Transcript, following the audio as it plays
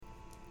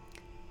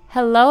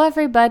Hello,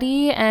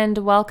 everybody, and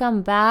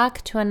welcome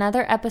back to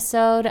another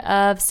episode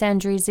of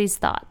Sandrizi's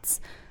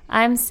Thoughts.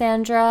 I'm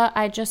Sandra.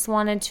 I just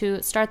wanted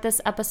to start this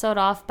episode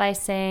off by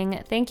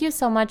saying thank you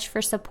so much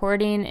for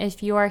supporting.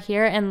 If you are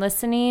here and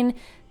listening,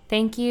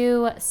 thank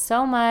you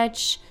so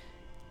much.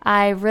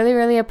 I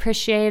really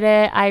appreciate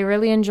it. I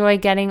really enjoy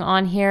getting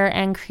on here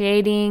and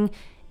creating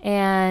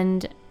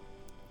and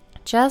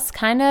just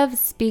kind of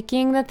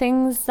speaking the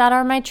things that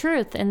are my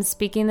truth and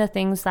speaking the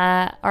things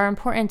that are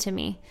important to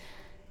me.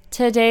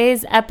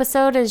 Today's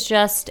episode is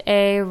just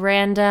a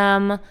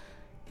random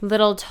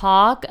little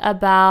talk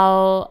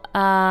about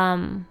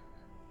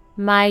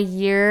my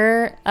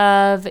year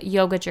of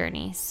yoga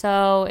journey.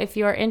 So if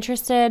you're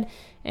interested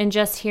in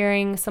just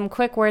hearing some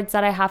quick words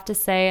that I have to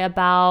say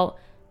about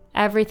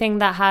everything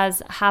that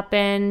has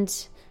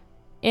happened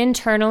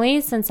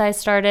internally since I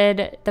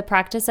started the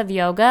practice of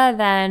yoga,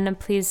 then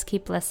please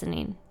keep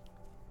listening.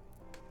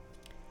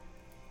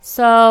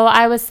 So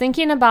I was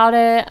thinking about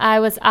it. I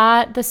was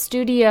at the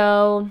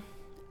studio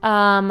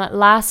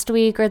last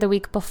week or the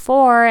week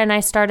before, and I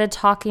started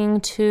talking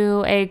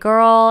to a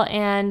girl,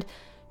 and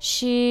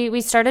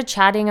we started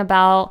chatting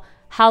about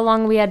how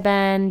long we had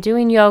been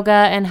doing yoga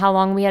and how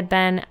long we had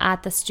been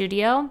at the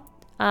studio.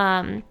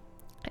 And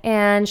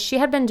she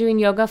had been doing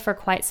yoga for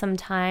quite some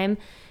time,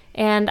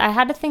 and I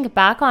had to think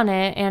back on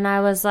it, and I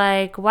was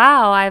like,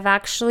 wow, I've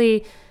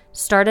actually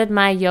started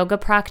my yoga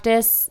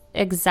practice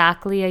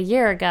exactly a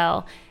year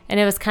ago. And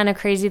it was kind of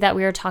crazy that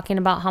we were talking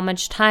about how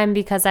much time,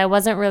 because I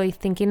wasn't really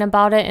thinking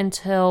about it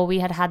until we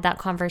had that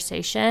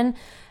conversation.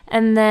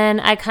 And then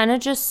I kind of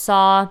just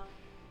saw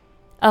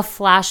a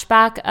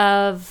flashback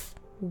of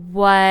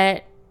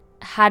what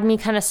had me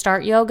kind of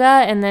start yoga,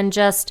 and then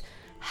just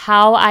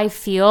how I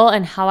feel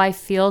and how I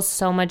feel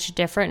so much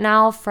different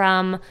now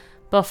from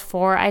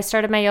before I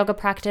started my yoga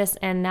practice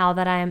and now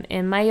that I am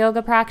in my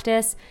yoga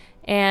practice.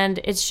 And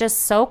it's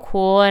just so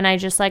cool, and I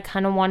just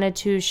kind of wanted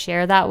to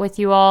share that with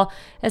you all,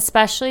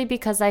 especially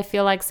because I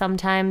feel like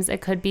sometimes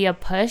it could be a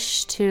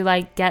push to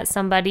get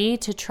somebody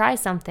to try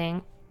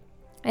something.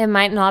 It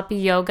might not be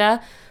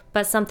yoga,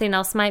 but something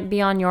else might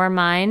be on your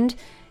mind,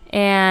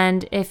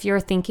 and if you're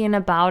thinking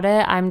about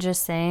it, I'm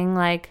just saying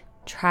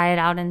try it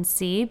out and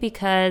see,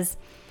 because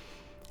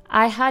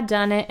I had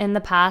done it in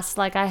the past,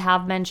 like I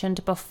have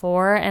mentioned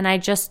before, and I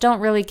just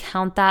don't really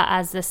count that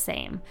as the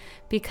same,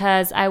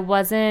 because I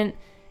wasn't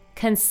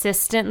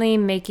consistently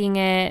doing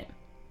it.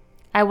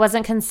 I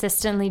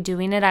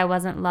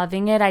wasn't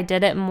loving it. I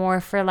did it more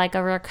for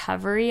a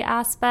recovery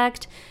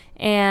aspect.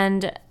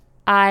 And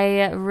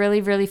I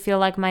really feel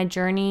like my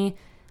journey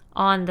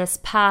on this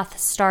path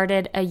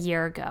started a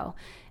year ago.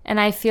 And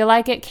I feel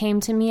like it came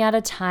to me at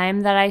a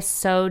time that I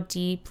so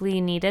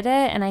deeply needed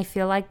it. And I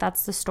feel like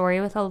that's the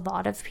story with a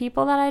lot of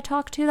people that I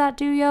talk to that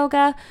do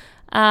yoga.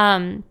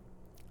 And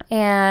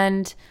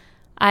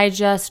I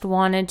just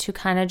wanted to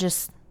kind of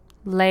just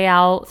lay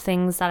out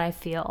things that I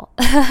feel.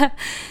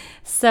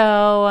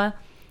 So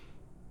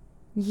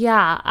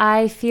yeah,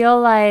 I feel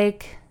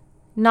like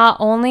not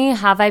only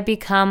have I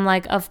become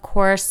of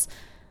course,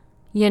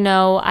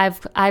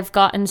 I've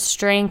gotten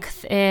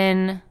strength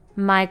in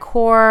my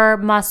core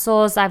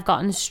muscles, I've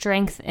gotten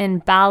strength in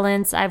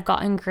balance, I've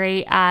gotten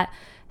great at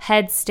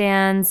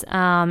headstands.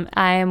 I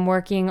am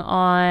working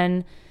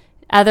on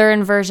other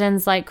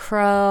inversions like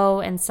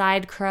crow and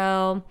side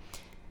crow.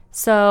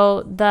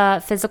 So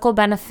the physical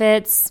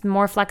benefits,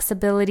 more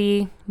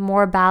flexibility,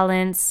 more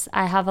balance.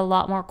 I have a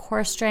lot more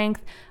core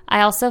strength.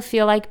 I also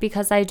feel like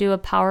because I do a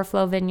power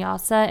flow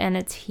vinyasa and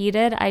it's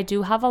heated, I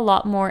do have a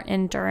lot more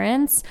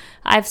endurance.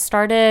 I've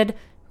started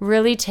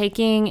really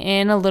taking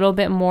in a little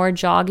bit more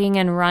jogging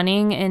and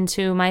running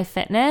into my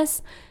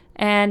fitness.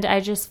 And I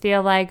just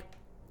feel like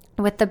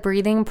with the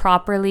breathing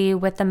properly,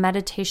 with the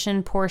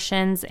meditation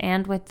portions,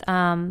 and with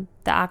the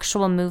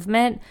actual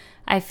movement,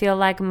 I feel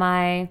like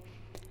my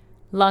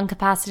lung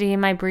capacity,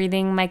 my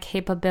breathing, my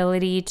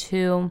capability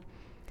to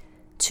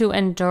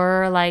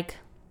endure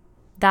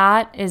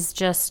that is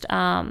just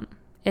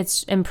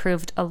it's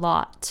improved a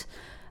lot.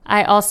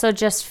 I also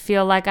just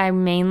feel like I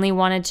mainly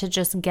wanted to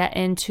just get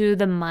into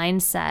the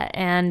mindset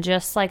and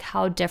just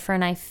how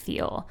different I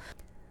feel.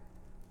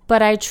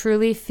 But I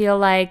truly feel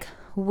like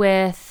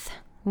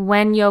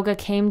when yoga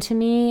came to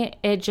me,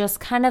 it just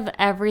kind of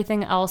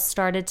everything else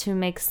started to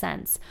make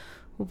sense.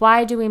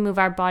 Why do we move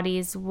our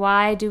bodies?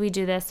 Why do we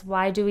do this?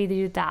 Why do we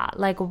do that?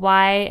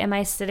 Why am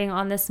I sitting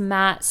on this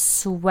mat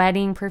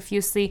sweating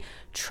profusely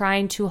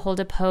trying to hold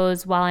a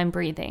pose while I'm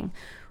breathing?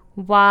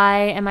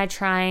 Why am I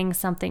trying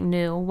something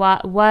new?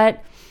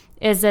 What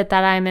is it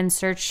that I'm in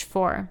search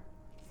for?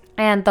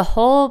 And the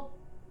whole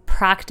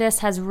practice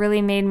has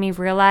really made me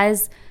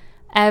realize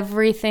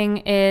everything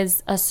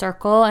is a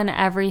circle and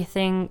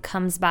everything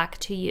comes back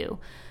to you.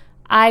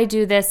 I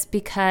do this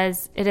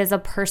because it is a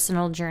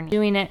personal journey.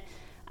 Doing it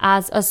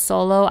as a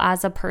solo,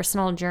 as a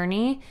personal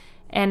journey,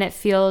 and it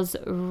feels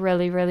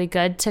really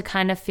good to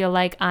kind of feel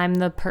like I'm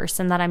the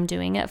person that I'm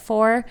doing it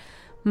for.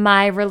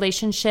 My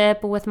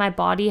relationship with my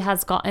body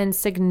has gotten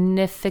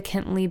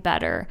significantly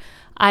better.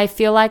 I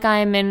feel like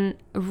I'm in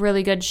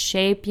really good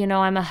shape. You know,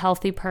 I'm a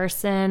healthy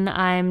person.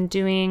 I'm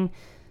doing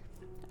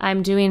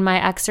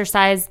my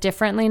exercise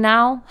differently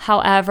now.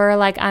 However,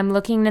 like I'm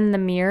looking in the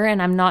mirror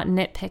and I'm not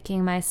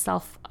nitpicking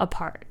myself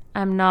apart.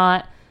 I'm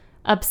not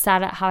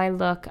upset at how I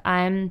look.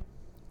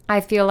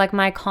 I feel like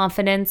my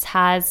confidence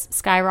has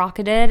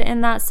skyrocketed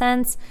in that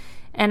sense.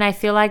 And I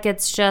feel like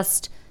it's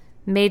just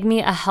made me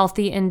a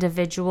healthy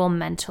individual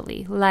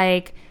mentally.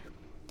 Like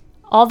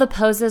all the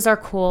poses are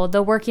cool.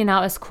 The working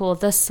out is cool.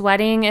 The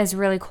sweating is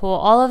really cool.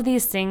 All of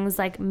these things,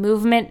 like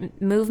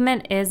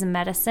movement is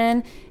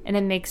medicine, and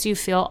it makes you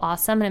feel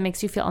awesome and it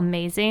makes you feel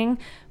amazing.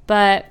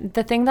 But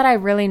the thing that I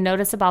really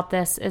notice about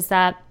this is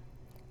that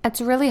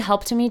it's really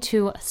helped me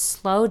to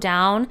slow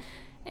down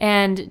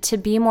and to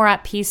be more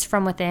at peace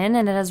from within.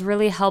 And it has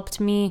really helped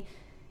me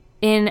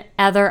in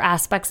other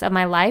aspects of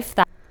my life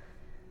that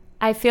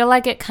I feel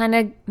like it kind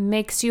of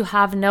makes you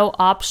have no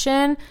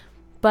option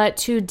but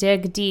to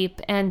dig deep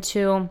and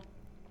to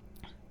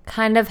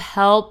kind of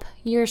help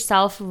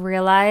yourself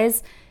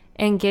realize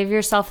and give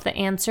yourself the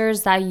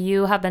answers that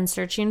you have been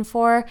searching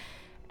for.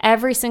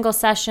 Every single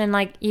session,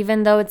 like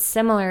even though it's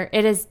similar,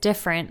 it is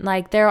different.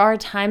 Like there are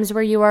times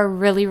where you are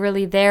really,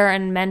 really there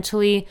and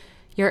mentally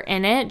you're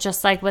in it,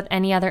 just like with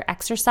any other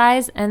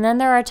exercise. And then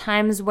there are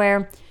times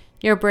where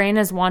your brain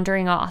is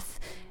wandering off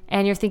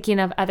and you're thinking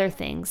of other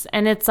things.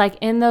 And it's like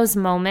in those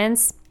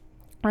moments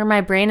where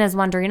my brain is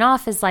wandering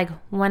off is like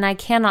when I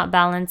cannot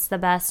balance the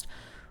best,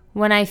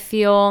 when I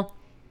feel,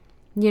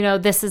 you know,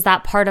 this is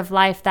that part of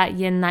life, that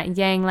yin, that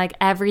yang, like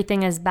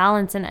everything is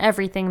balanced and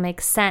everything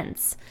makes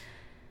sense.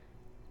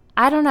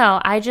 I don't know.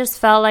 I just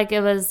felt like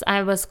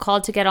I was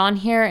called to get on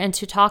here and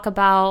to talk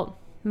about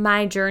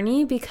my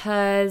journey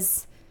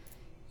because,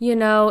 you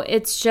know,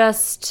 it's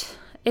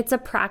a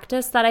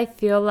practice that I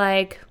feel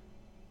like,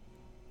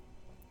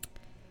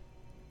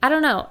 I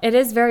don't know, it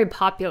is very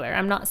popular.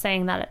 I'm not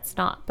saying that it's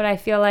not, but I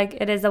feel like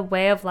it is a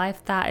way of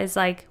life that is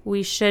like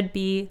we should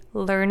be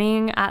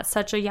learning at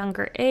such a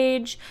younger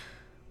age,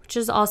 which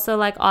is also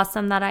like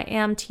awesome that I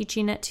am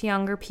teaching it to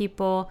younger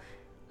people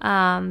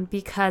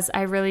because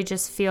I really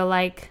just feel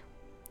like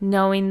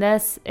knowing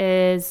this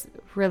is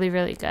really,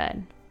 really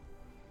good.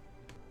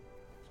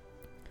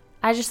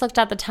 I just looked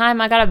at the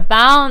time. I gotta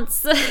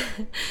bounce.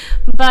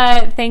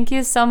 But thank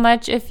you so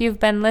much if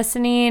you've been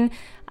listening.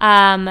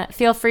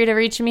 Feel free to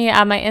reach me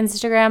at my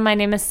Instagram. My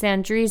name is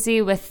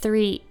Sandrizi with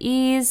 3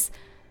 E's.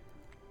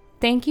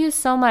 Thank you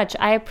so much.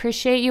 I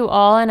appreciate you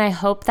all, and I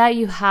hope that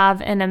you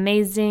have an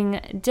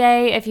amazing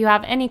day. If you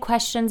have any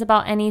questions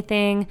about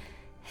anything,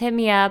 hit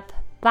me up.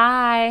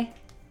 Bye.